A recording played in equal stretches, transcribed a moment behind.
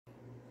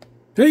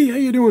Hey, how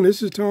you doing?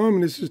 This is Tom,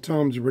 and this is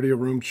Tom's Radio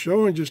Room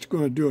Show. I'm just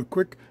going to do a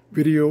quick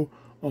video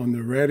on the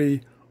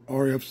Raddy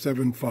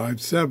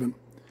RF757.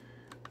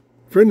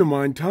 A friend of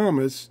mine,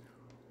 Thomas,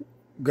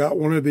 got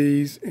one of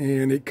these,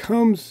 and it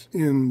comes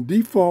in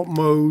default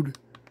mode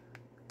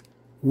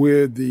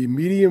with the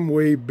medium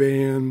wave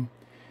band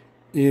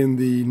in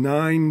the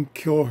 9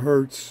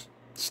 kilohertz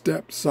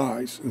step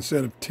size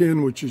instead of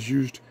 10, which is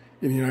used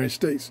in the United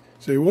States.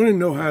 So you want to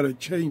know how to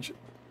change it.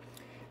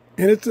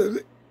 And it's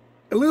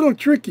a little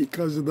tricky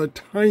because of the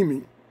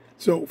timing.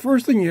 So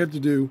first thing you have to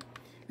do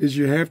is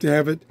you have to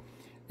have it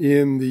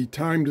in the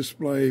time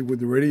display with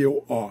the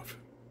radio off.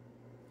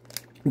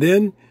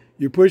 Then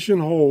you push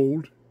and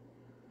hold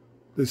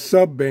the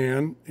sub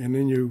band, and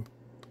then you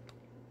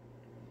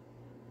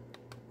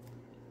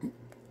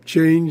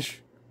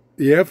change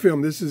the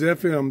FM. This is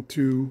FM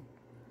to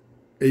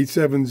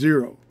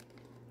 870.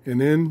 And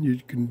then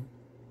you can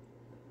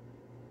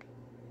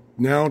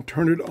now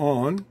turn it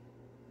on.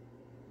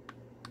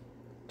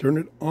 Turn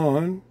it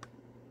on.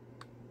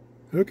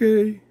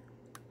 Okay.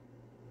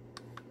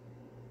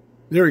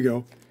 There we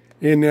go.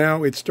 And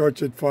now it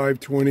starts at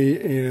 520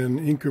 and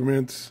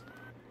increments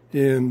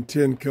in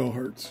 10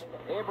 kilohertz.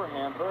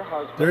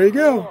 There you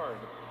go.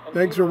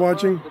 Thanks for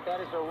watching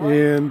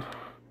and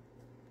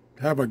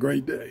have a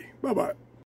great day. Bye-bye.